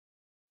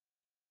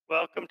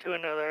Welcome to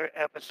another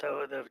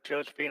episode of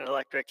Josephine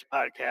Electric's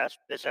podcast.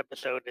 This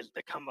episode is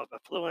The Come of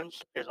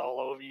Affluence is all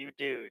over you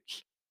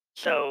dudes.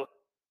 So,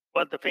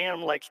 what the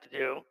fam likes to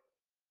do,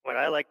 what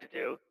I like to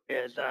do,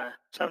 is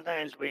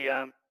sometimes we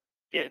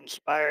get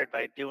inspired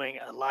by doing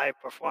a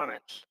live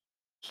performance.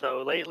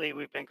 So, lately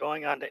we've been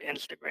going on to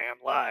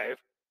Instagram live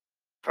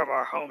from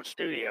our home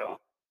studio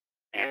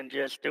and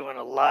just doing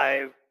a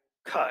live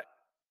cut,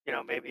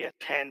 maybe a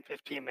 10,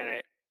 15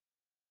 minute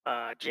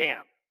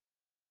jam.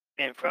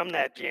 And from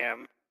that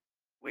jam,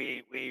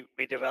 we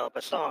develop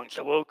a song.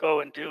 So we'll go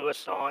and do a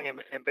song, and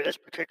but this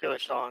particular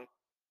song,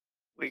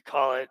 we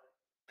call it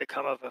 "The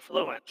Come of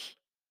Affluence."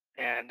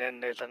 And then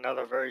there's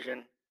another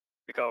version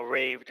we call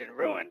 "Raved and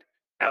Ruined."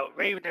 Now,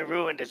 "Raved and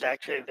Ruined" is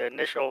actually the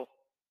initial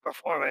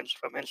performance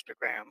from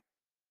Instagram,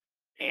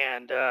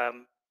 and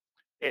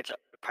it's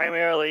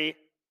primarily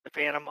the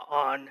Phantom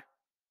on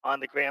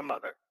the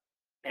grandmother.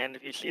 And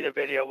if you see the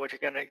video, which are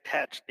going to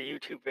attach the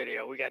YouTube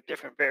video, we got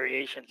different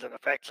variations and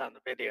effects on the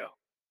video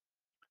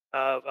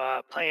of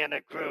playing a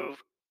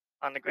groove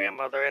on the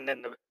grandmother, and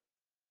then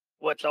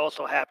what's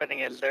also happening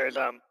is there's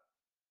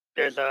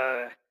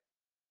a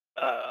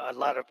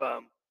lot of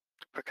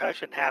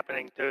percussion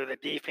happening through the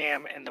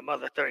DFAM and the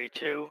Mother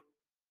 32,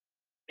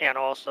 and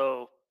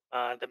also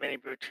the Mini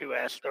Brew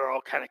 2S. They're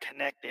all kind of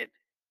connected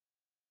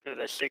through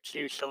the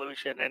 6U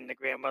solution, and the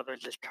grandmother's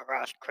just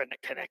cross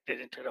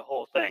connected into the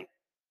whole thing.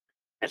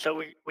 And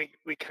so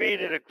we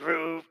created a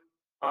groove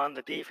on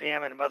the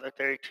DFAM and Mother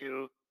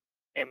 32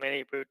 and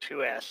Mini Brew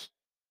 2S,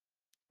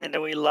 and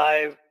then we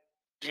live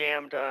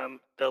jammed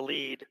the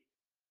lead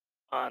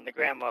on the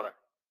grandmother.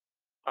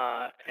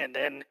 And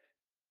then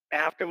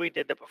after we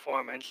did the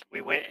performance,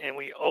 we went and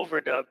we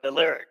overdubbed the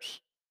lyrics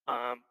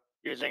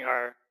using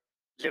our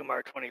Zoom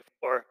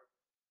R24.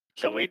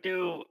 So we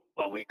do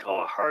what we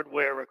call a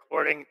hardware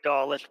recording,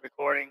 DAW-less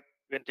recording.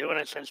 We've been doing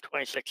it since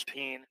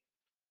 2016.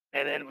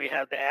 And then we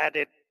have the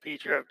added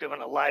feature of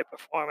doing a live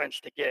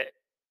performance to get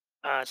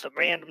some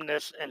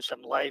randomness and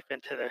some life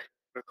into the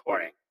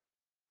recording.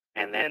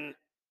 And then,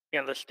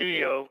 the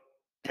studio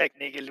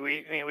technique is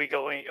we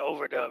go and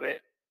overdub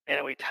it, and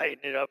then we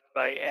tighten it up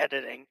by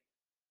editing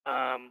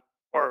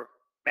or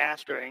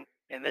mastering.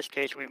 In this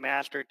case, we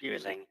mastered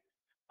using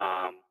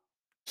um,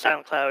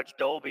 SoundCloud's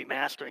Dolby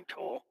mastering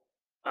tool,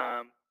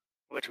 um,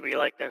 which we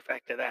like the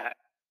effect of that.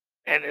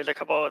 And there's a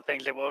couple other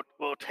things that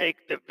we'll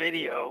take the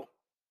video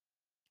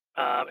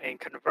and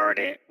convert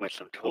it with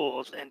some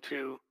tools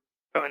into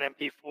from an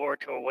MP4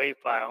 to a WAV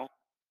file,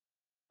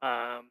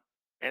 um,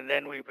 and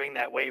then we bring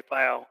that WAV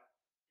file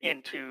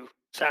into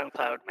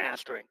SoundCloud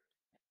mastering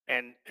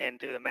and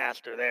do the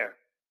master there.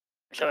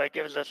 So it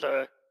gives us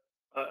a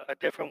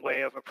different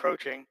way of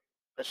approaching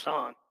the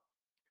song.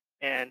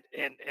 And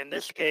in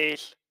this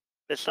case,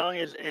 the song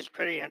is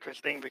pretty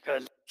interesting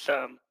because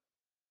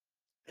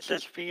it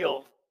says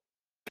feel,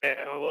 and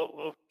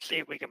we'll see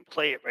if we can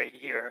play it right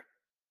here.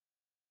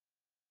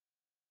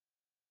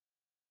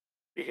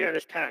 You hear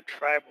this kind of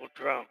tribal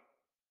drum,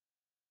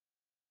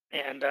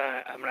 and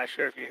I'm not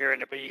sure if you're hearing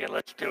it, but you can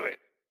let's do it.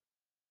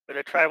 But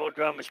the tribal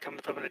drum is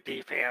coming from the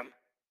DFAM.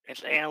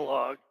 It's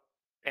analog,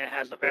 and it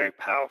has a very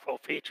powerful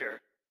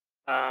feature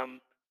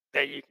um,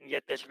 that you can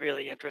get this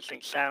really interesting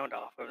sound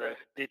off of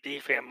the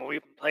DFAM. We've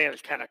been playing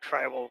this kind of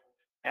tribal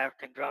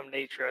African drum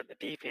nature of the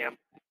DFAM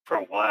for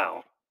a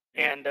while,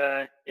 and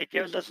it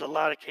gives us a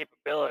lot of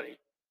capability,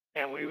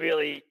 and we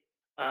really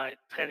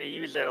tend to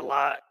use it a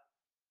lot.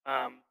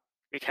 Um,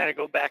 we kind of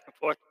go back and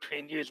forth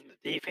between using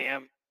the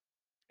DFAM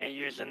and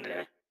using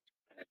the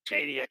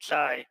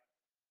JDXI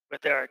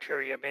with the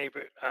Arturia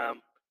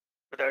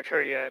with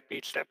Arturia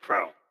BeatStep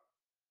Pro.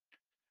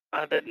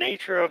 The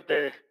nature of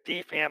the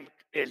DFAM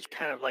is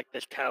kind of like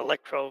this kind of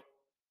electro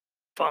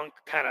funk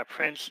kind of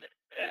Prince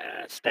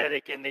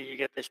aesthetic, and then you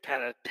get this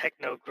kind of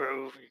techno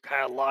groove. You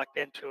kind of locked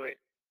into it,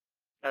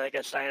 like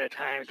a Sign of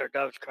Times or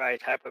Dove's Cry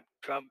type of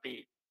drum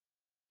beat,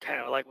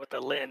 kind of like what the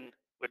Lin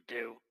would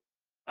do.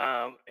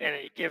 And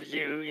it gives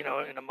you,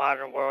 in the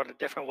modern world, a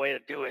different way to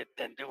do it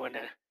than doing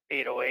an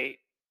 808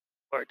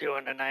 or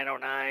doing a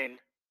 909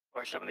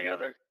 or some of the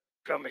other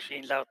drum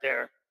machines out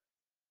there.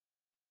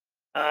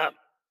 Um,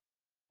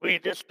 we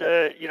just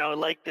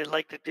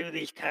like to do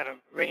these kind of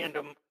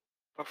random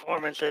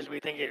performances. We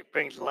think it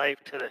brings life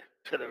to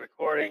the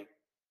recording,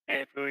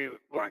 and if we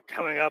weren't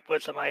coming up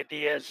with some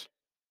ideas,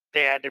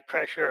 the added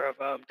pressure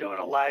of doing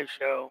a live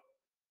show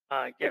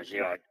gives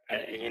you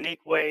a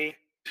unique way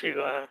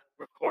to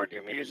record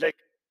your music,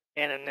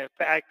 and in the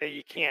fact that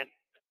you can't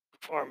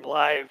perform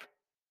live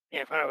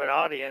in front of an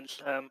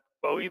audience.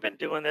 Well, we've been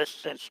doing this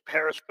since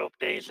Periscope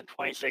days in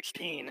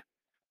 2016,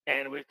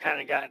 and we've kind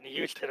of gotten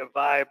used to the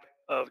vibe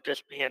of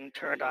just being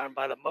turned on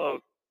by the Moog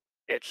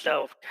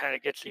itself. Kind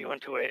of gets you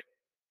into it,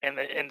 and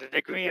the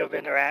degree of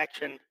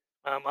interaction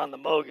on the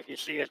Moog, if you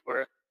see it,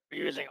 we're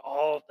using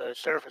all of the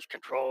surface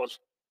controls,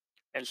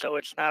 and so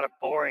it's not a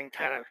boring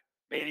kind of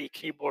MIDI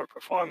keyboard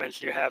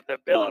performance. You have the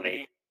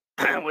ability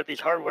with these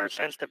hardware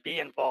sense to be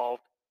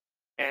involved,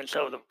 and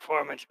so the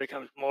performance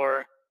becomes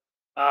more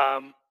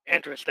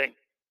interesting.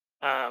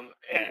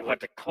 And what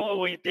the cool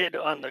we did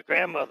on the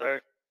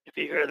grandmother, if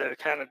you hear the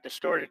kind of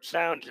distorted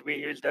sounds, we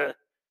used the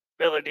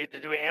ability to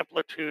do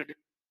amplitude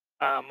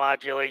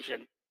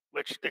modulation,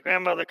 which the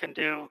grandmother can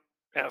do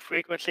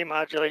frequency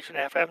modulation,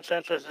 FM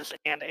synthesis,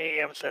 and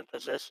AM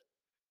synthesis.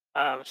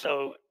 And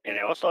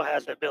it also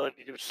has the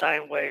ability to do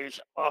sine waves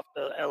off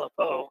the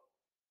LFO.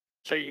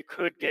 So you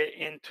could get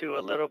into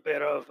a little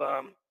bit of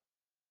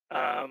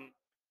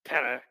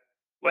kind of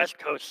West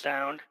Coast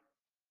sound,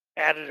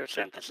 additive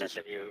synthesis.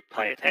 If you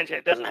pay attention,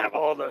 it doesn't have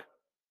all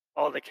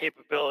the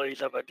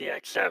capabilities of a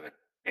DX7.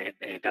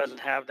 It doesn't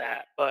have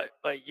that, but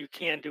you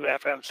can do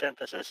FM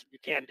synthesis. You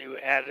can do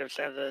additive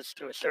synthesis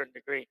to a certain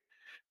degree,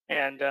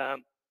 and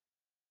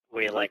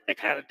we like the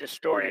kind of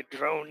distorted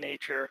drone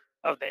nature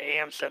of the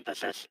AM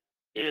synthesis,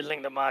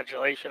 using the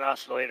modulation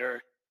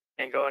oscillator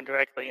and going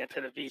directly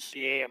into the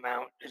VCA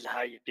amount is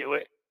how you do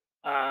it.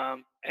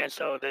 And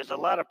so there's a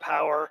lot of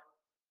power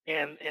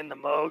in the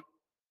mode,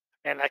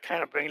 and that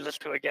kind of brings us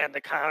to again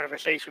the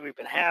conversation we've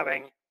been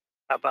having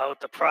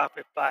about the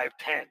Prophet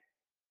 510.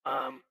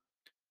 Um,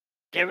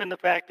 Given the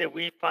fact that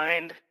we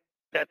find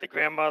that the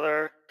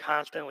grandmother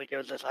constantly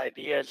gives us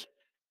ideas,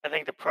 I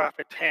think the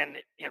Prophet 10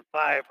 and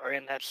 5 are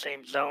in that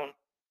same zone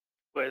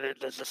where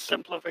there's a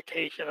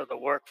simplification of the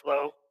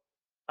workflow.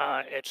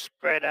 It's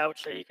spread out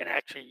so you can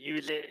actually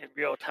use it in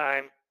real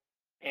time,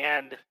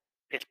 and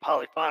it's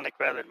polyphonic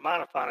rather than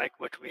monophonic,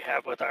 which we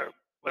have with our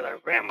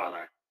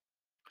grandmother.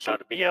 So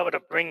to be able to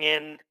bring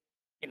in,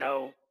 you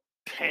know,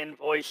 10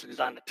 voices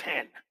on the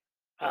 10,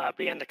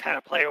 being the kind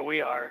of player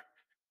we are,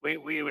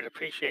 we would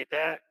appreciate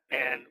that,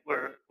 and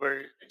we're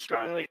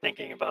strongly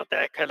thinking about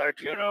that because our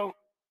Juno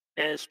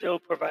is still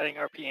providing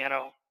our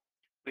piano.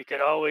 We could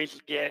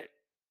always get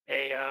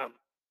a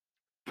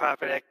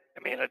Prophet X,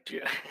 I mean,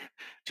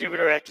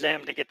 Jupiter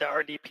XM to get the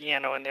RD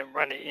piano and then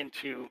run it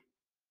into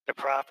the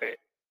Prophet.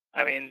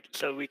 I mean,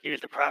 so we could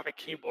use the Prophet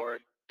keyboard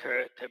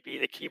to be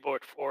the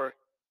keyboard for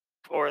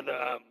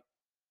the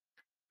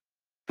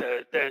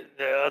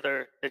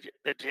other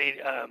the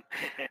J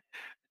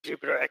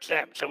Jupiter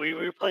XM. So we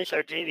replace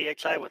our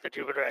JDXI with the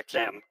Jupiter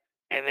XM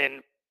and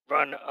then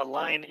run a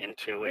line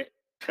into it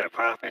to the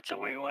Prophet. So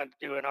when we want to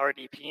do an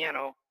RD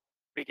piano,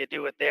 we could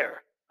do it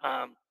there.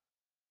 And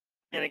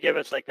it give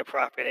us like the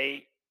Prophet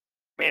 8,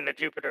 man, the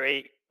Jupiter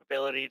 8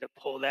 ability to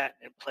pull that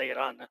and play it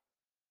on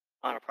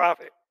a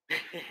Prophet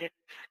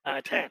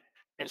 10.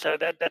 And so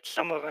that's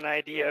some of an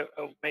idea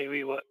of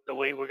maybe what the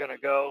way we're going to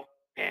go,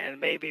 and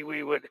maybe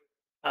we would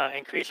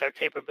increase our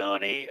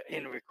capability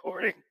in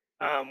recording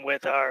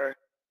with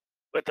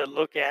a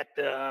look at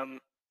the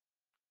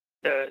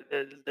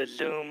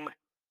Zoom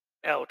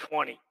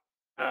L20,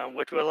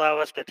 which will allow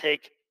us to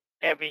take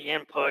every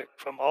input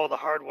from all the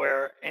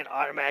hardware and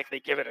automatically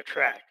give it a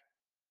track,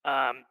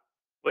 um,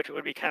 which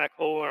would be kind of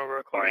cool when we're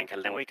recording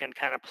because then we can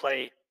kind of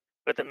play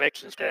with the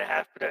mix instead of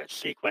having to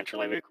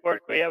sequentially record.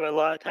 We have a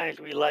lot of times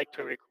we like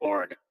to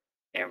record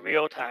in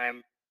real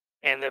time,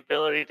 and the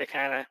ability to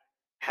kind of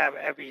have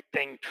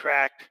everything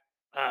tracked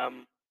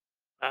um,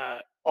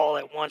 all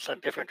at once on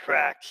different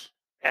tracks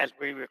as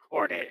we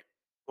record it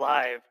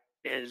live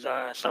is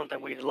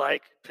something we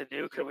like to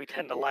do because we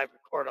tend to live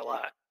record a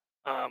lot.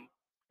 Um,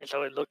 and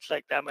so it looks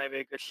like that might be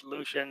a good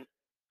solution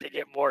to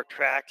get more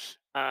tracks.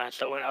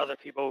 So when other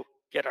people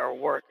get our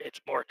work, it's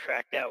more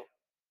tracked out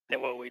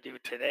than what we do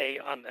today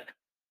on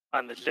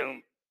the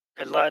Zoom.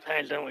 Because a lot of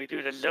times when we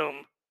do the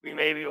Zoom, we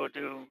maybe will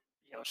do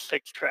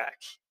 6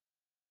 tracks.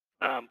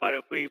 But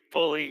if we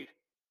fully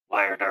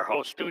wired our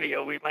whole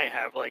studio, we might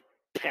have like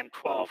 10,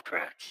 12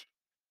 tracks,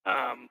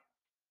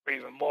 or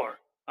even more.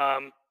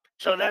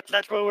 So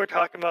that's what we're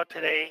talking about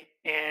today,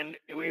 and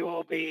we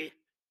will be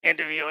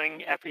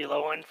interviewing Effie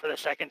Lowen for the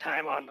second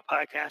time on the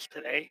podcast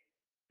today,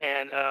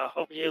 and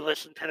hope you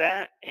listen to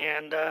that.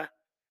 And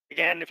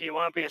again, if you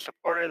want to be a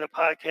supporter of the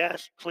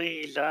podcast,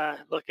 please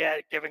look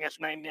at giving us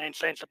 99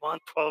 cents a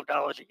month,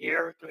 $12 a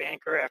year through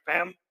Anchor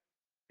FM.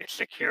 It's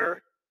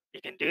secure.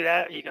 You can do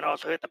that. You can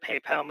also hit the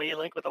PayPal me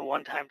link with a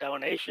one-time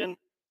donation.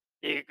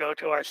 You can go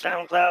to our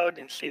SoundCloud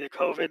and see the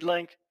COVID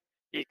link.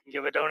 You can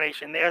give a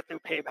donation there through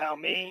PayPal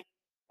me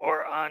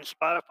or on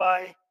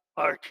Spotify,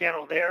 our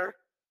channel there,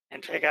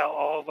 and check out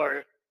all of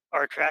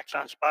our tracks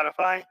on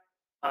Spotify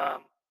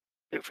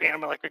through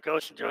Phantom Electric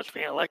Ghost and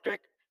Josephine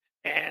Electric.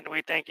 And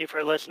we thank you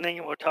for listening,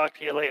 and we'll talk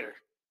to you later.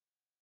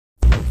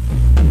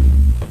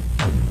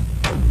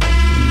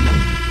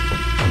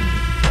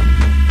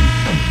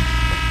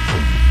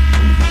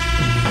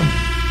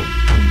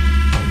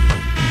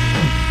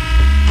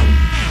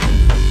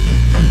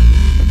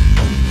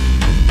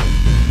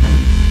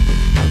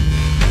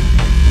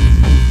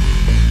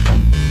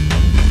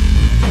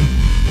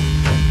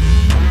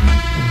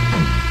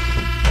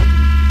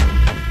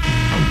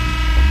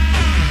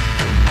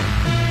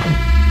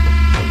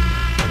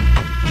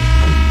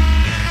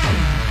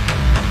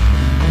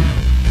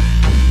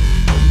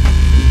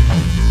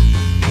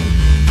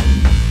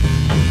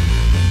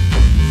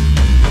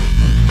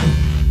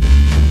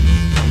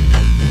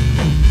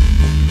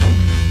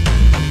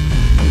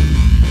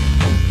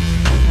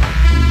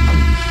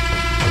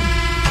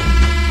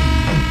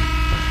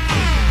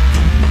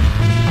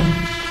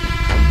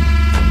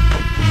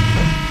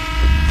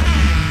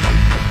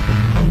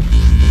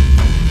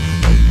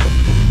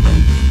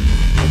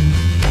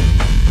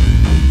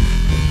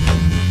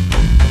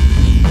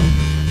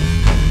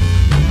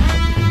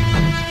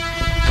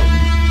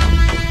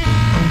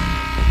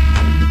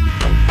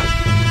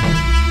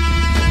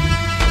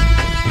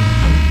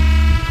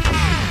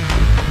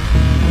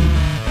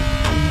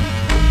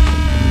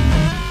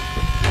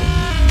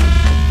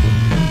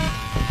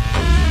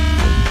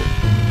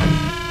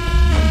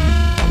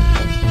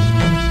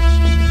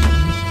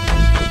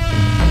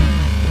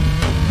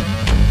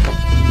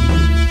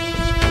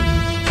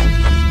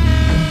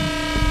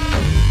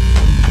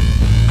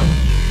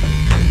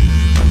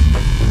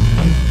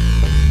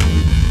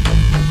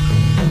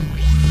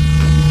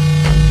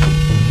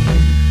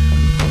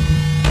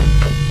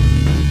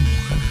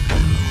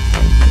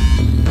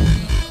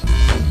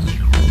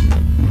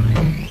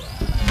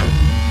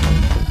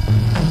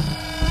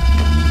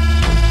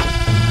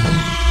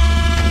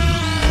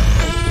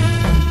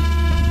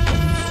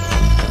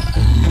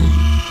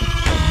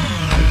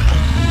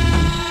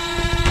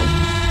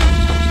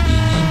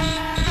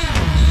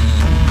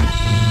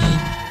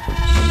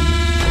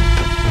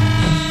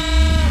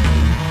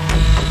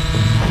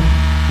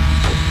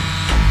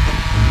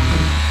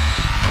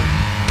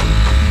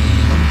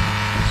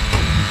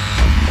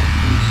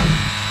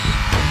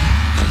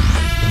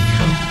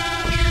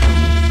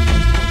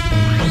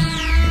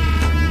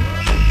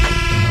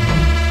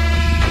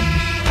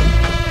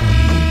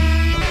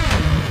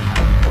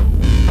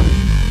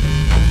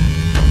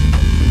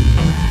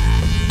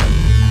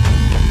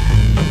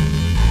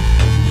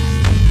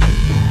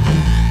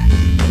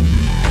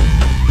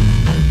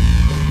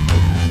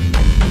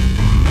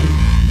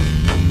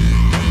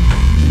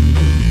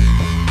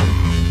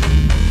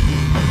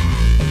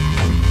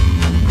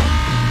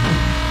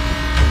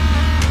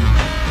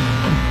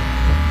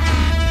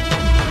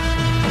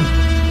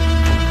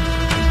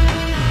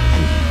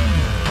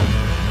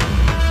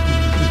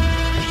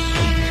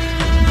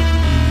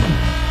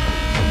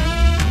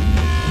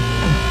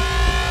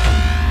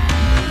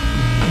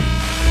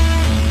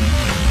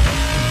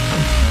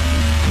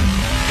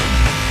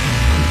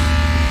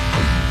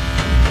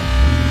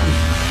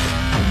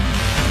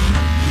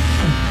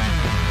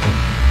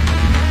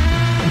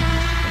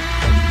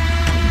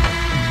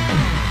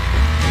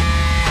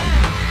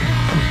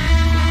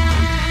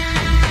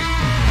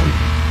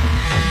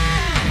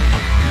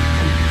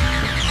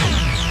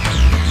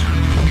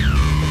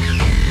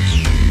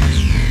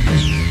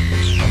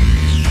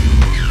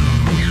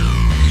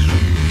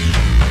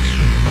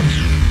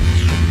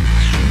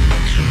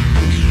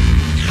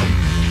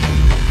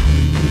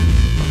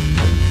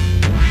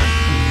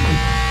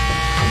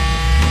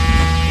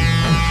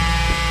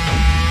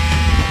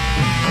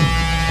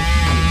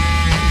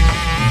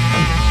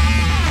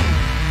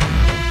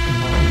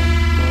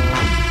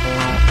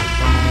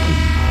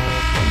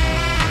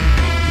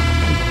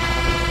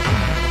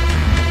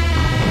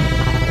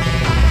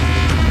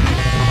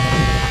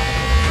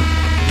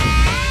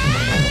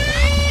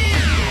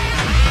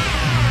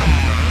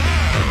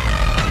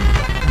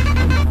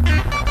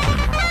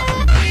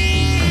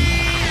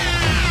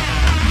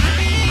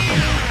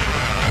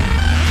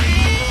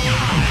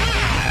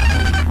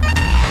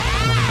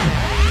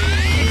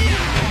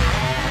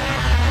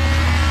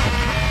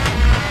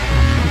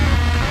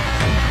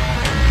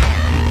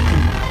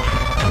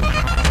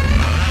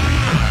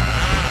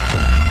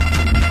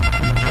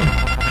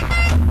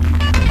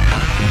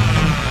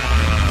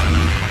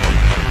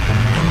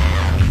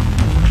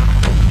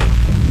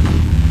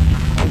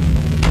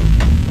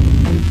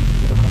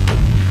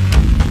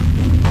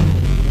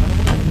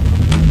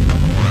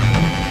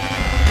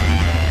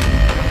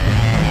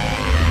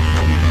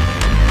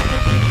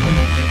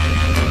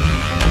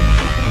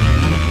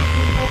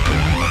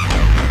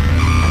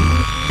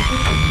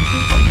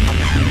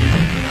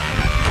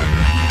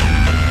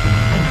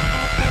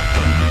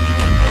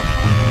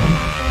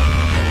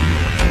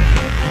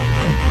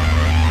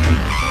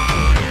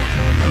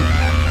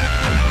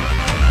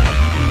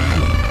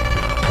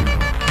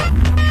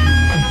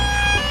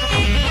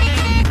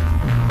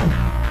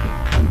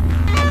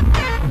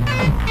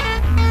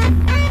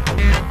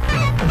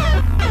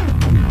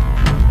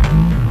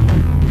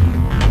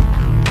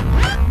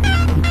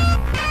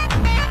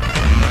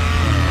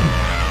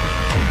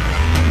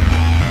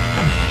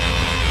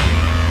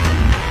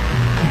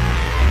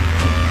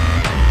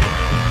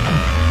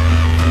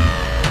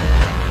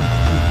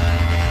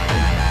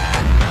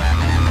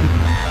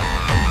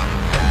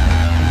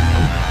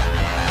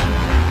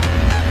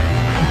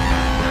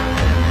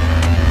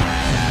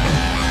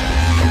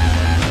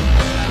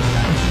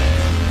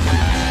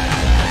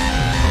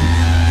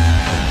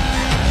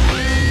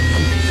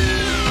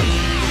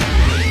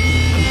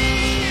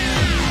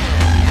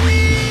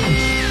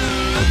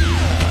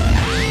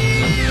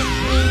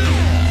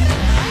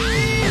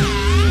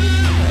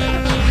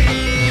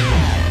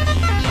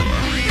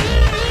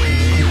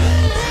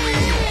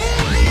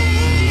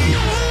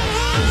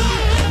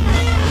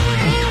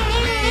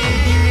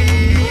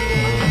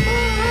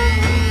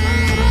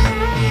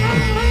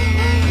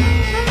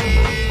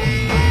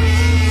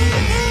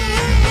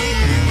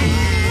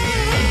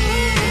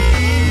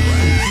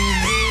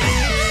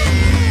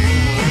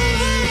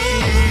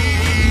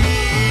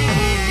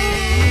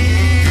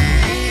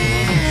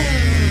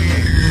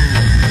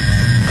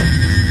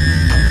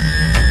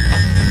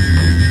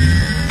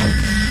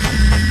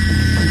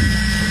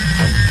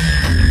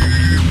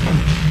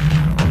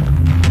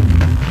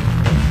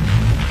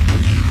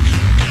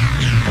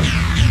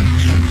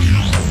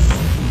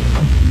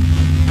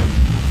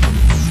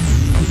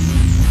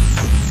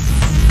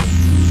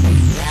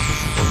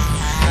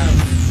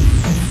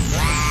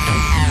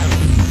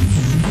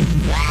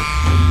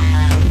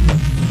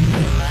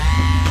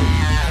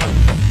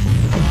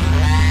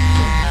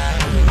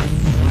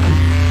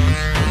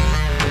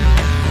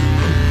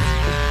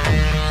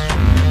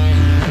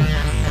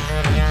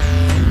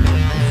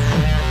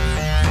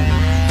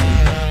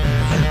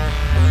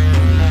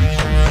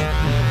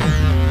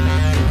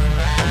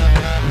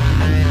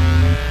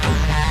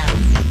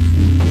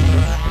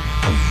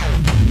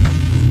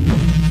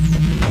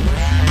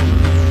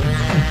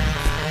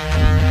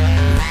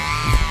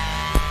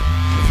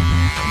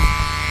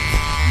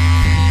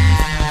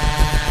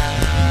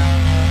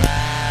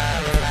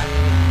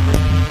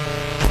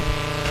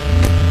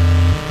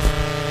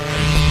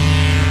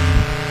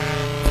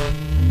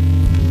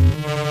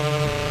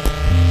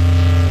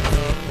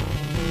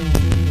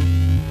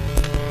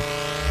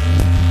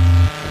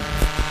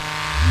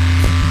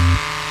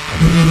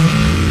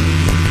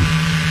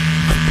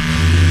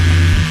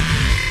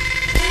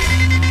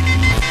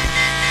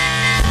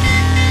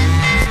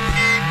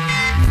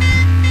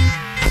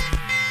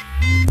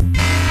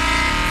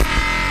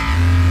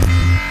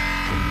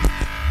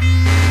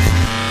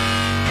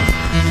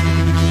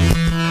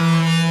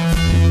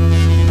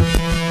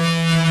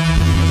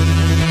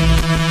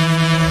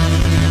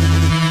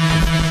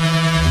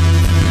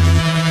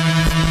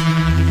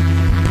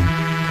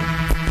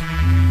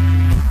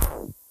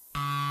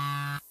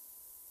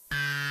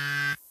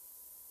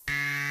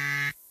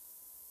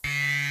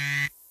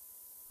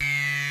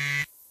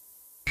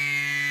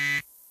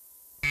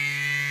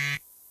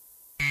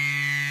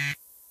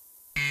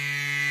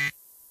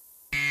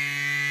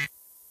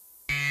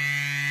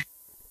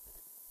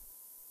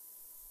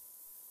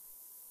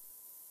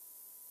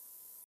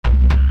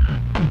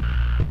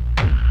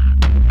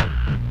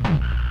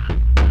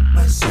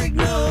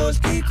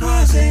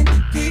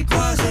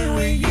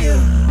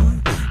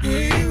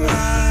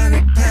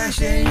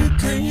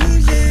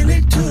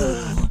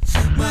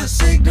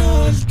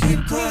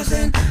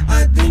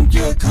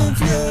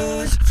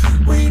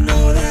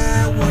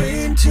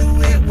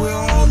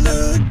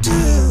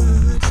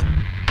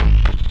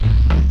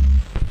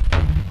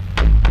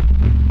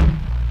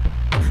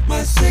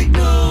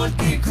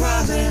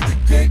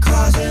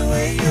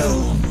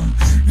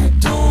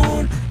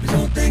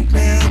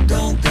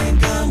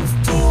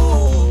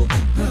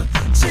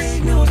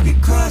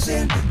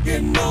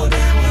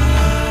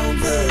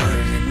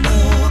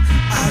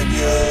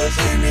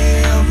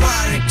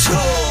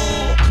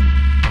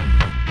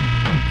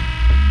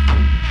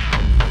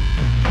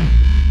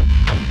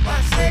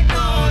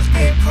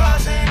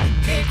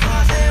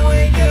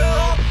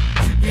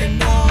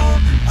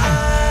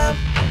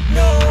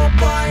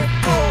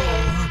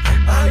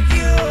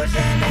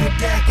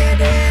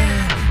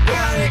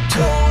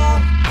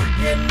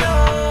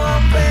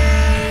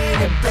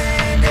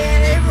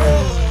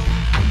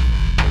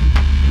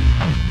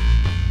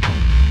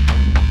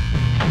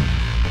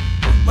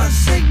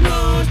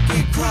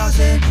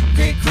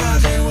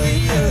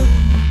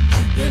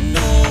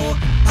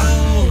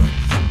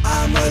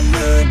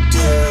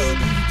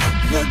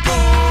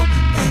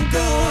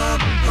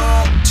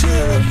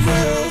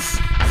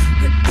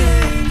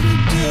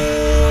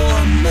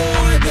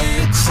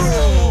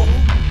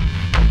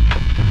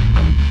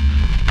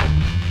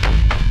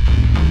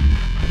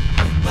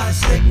 My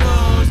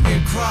signals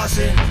keep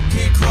crossing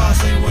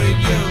with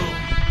you.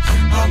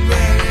 I'm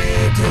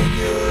ready to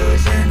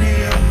use any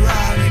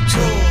erotic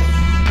tool.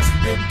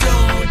 And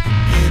don't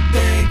you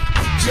think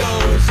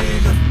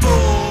Josie's a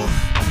fool?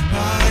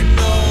 I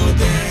know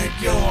that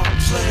you're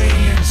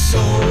playing so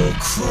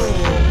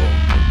cruel.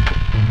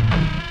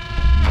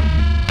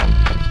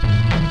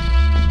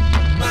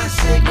 My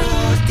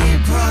signals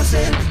keep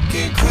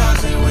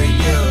crossing with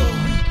you.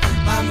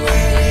 I'm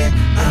ready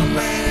to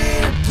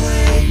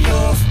play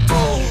your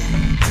fool.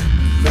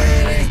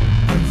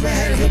 I'm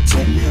ready to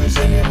use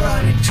an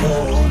erotic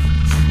tool.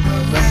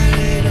 I'm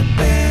ready to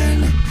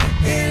bend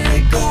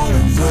any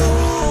golden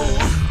rule.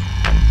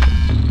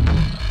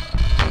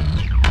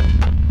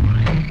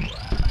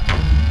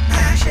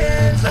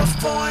 Passions of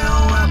foil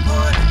I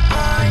put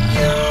on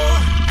you.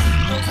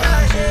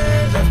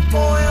 Passions of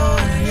foil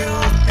and you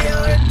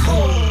feel it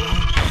cool.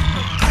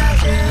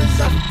 Passions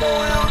of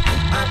foil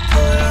I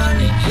put on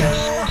you.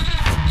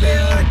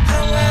 Feel the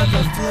color of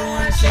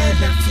influences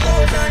that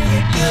flows on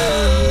you,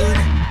 dude.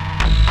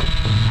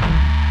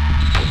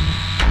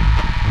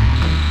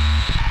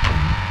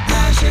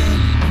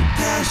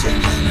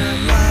 Passions and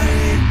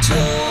erotic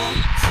tool.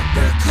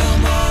 The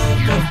color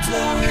of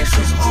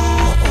influences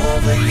all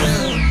over you.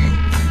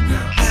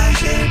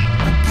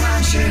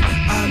 Passion,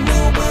 I'm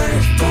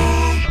nobody's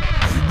fool.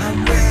 I'm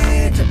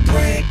ready to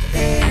break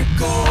a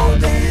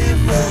golden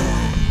rule.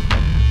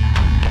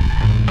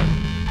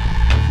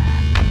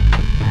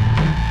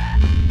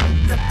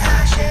 The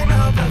passion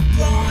of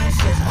influence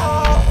is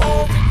all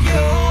over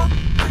you.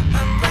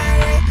 I'm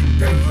ready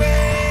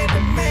to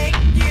make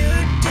you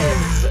do.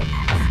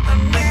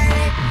 I'm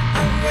ready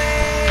to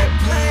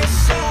play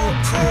so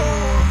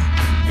cool.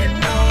 You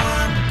know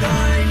I'm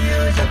gonna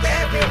use up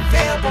every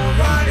available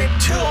erotic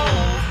tool.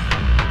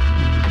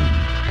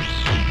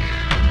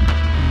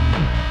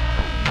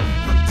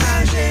 The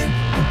passion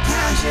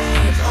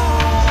is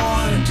all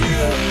on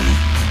you.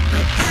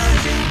 The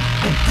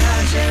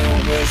passion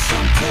with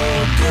some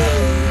cool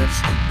goods.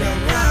 The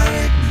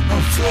erotic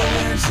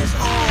influence is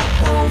all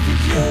over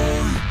you.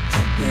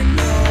 You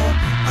know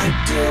I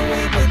do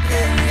it with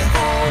any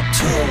old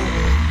tool.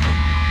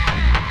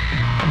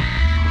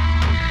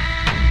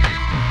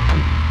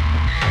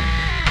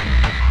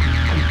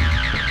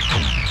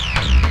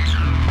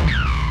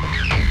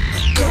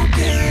 Don't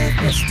care if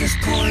it's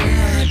disappointing,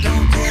 I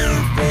don't care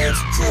if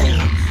it's cruel.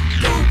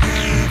 Don't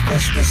care if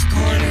it's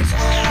disappointing, it's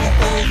all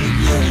over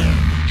you.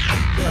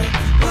 The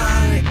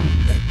right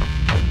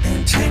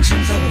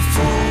intentions of a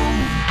fool.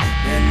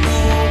 You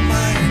know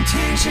my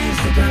intentions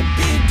are gonna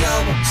be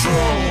double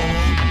cruel.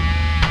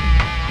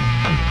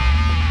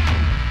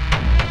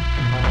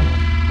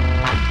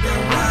 The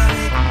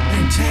right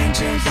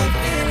intentions of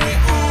any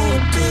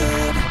old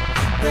dude.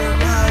 The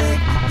right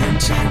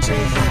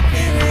intentions of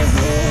any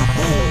who.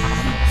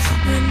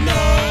 You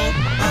know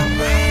I'm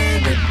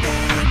ready to be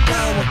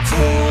double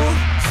cool.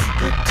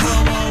 The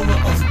come over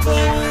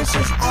influence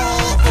is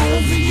all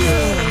over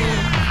you.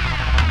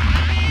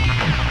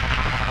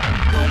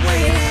 The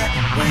way that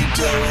we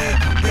do it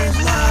is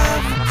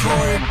live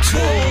recorded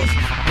tools.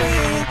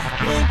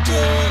 We do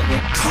it, we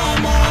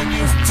come on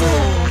you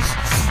fools.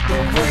 The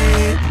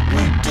way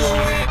we do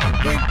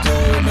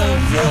no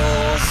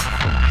rules.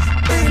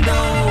 Bend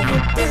over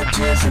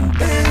bitches and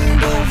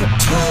bend over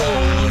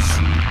tools.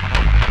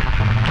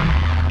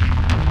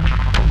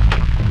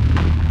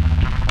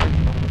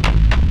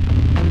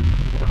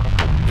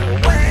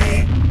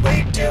 We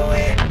do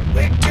it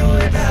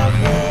without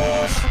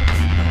rules.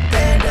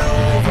 Bend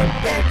over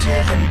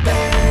bitches and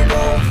bend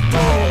over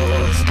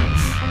fools.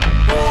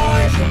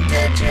 Boys and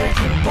bitches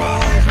and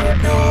boys with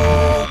no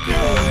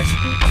good.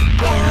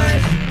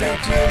 Boys and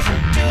bitches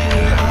and do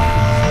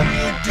all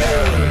you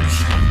dudes.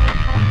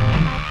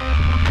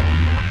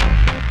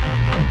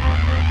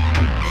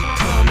 The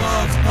come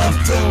of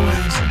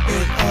influence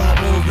is all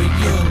over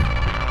you.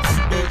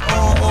 It's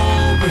all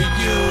over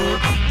you,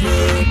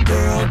 good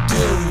girl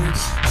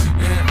dudes.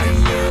 And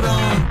you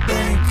don't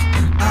think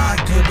I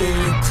could be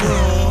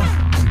cruel.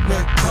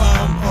 The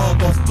come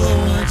of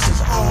influence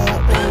is all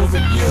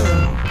over you.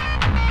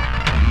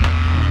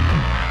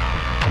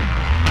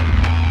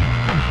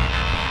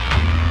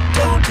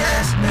 Don't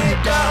test me,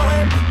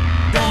 darling.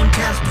 Don't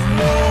test the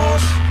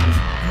rules.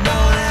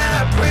 Know that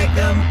I break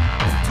them.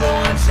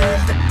 Influence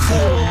is the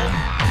cool.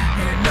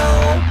 You know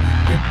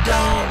you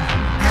don't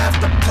have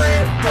to play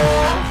it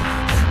full.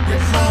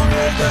 As long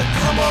as the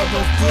come of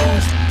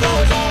influence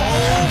goes all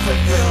over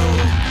you.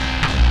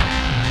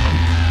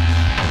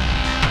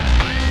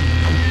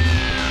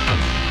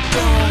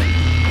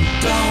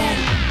 Don't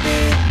be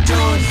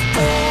Joe's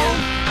fool.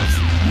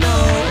 No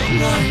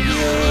one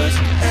use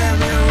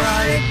every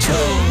right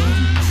tool.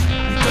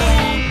 You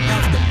don't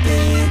have to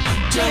be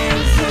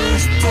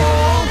Joe's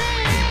fool.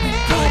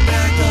 Go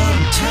back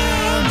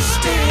uptown,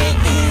 stay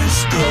in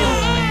school.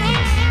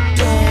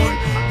 Don't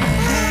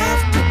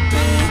have to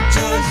be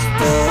Joe's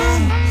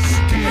fool.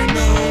 Keep your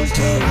nose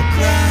to the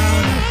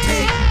ground and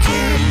take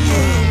care of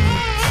you.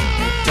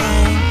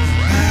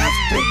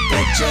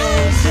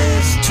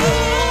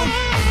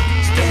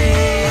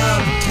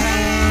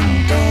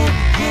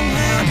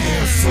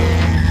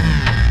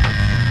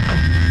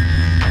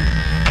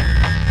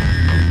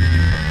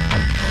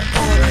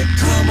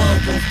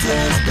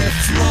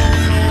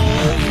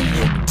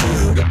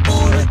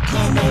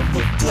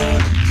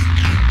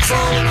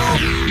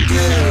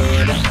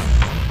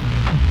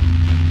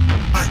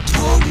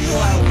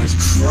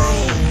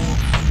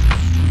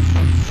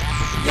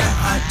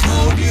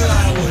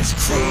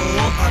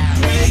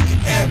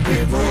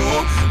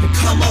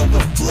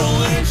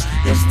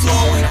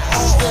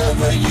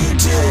 over you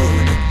do.